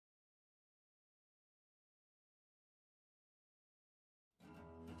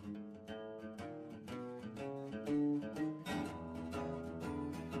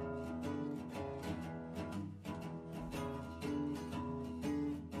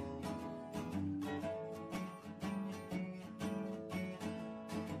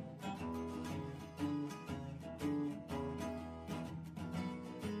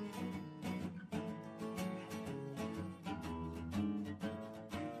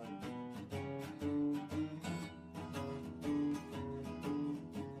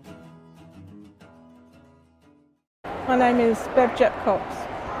My name is Bev Jep Cox.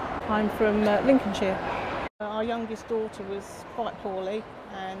 I'm from Lincolnshire. Our youngest daughter was quite poorly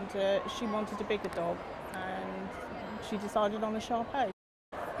and she wanted a bigger dog, and she decided on a Shar Pei.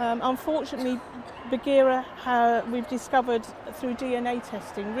 Unfortunately, Bagheera, we've discovered through DNA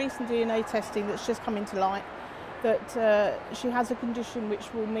testing, recent DNA testing that's just come into light, that she has a condition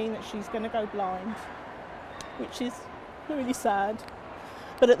which will mean that she's going to go blind, which is really sad.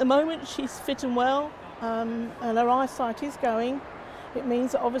 But at the moment she's fit and well, and her eyesight is going. It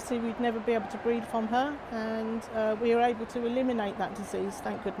means that obviously we'd never be able to breed from her, and we are able to eliminate that disease,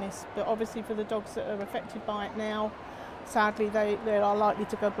 thank goodness. But obviously for the dogs that are affected by it now, sadly they are likely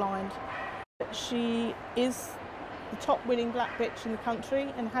to go blind. She is the top winning black bitch in the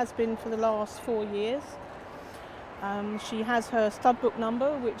country and has been for the last 4 years. She has her stud book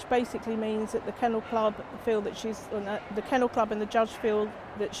number, which basically means that the Kennel Club feel that the Kennel Club and the judge feel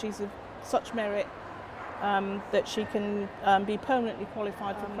that she's of such merit that she can be permanently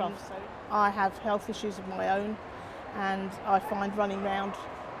qualified for Crufts. I have health issues of my own, and I find running around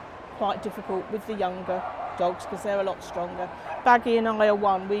quite difficult with the younger dogs because they're a lot stronger. Baggy and I are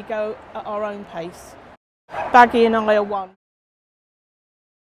one. We go at our own pace. Baggy and I are one.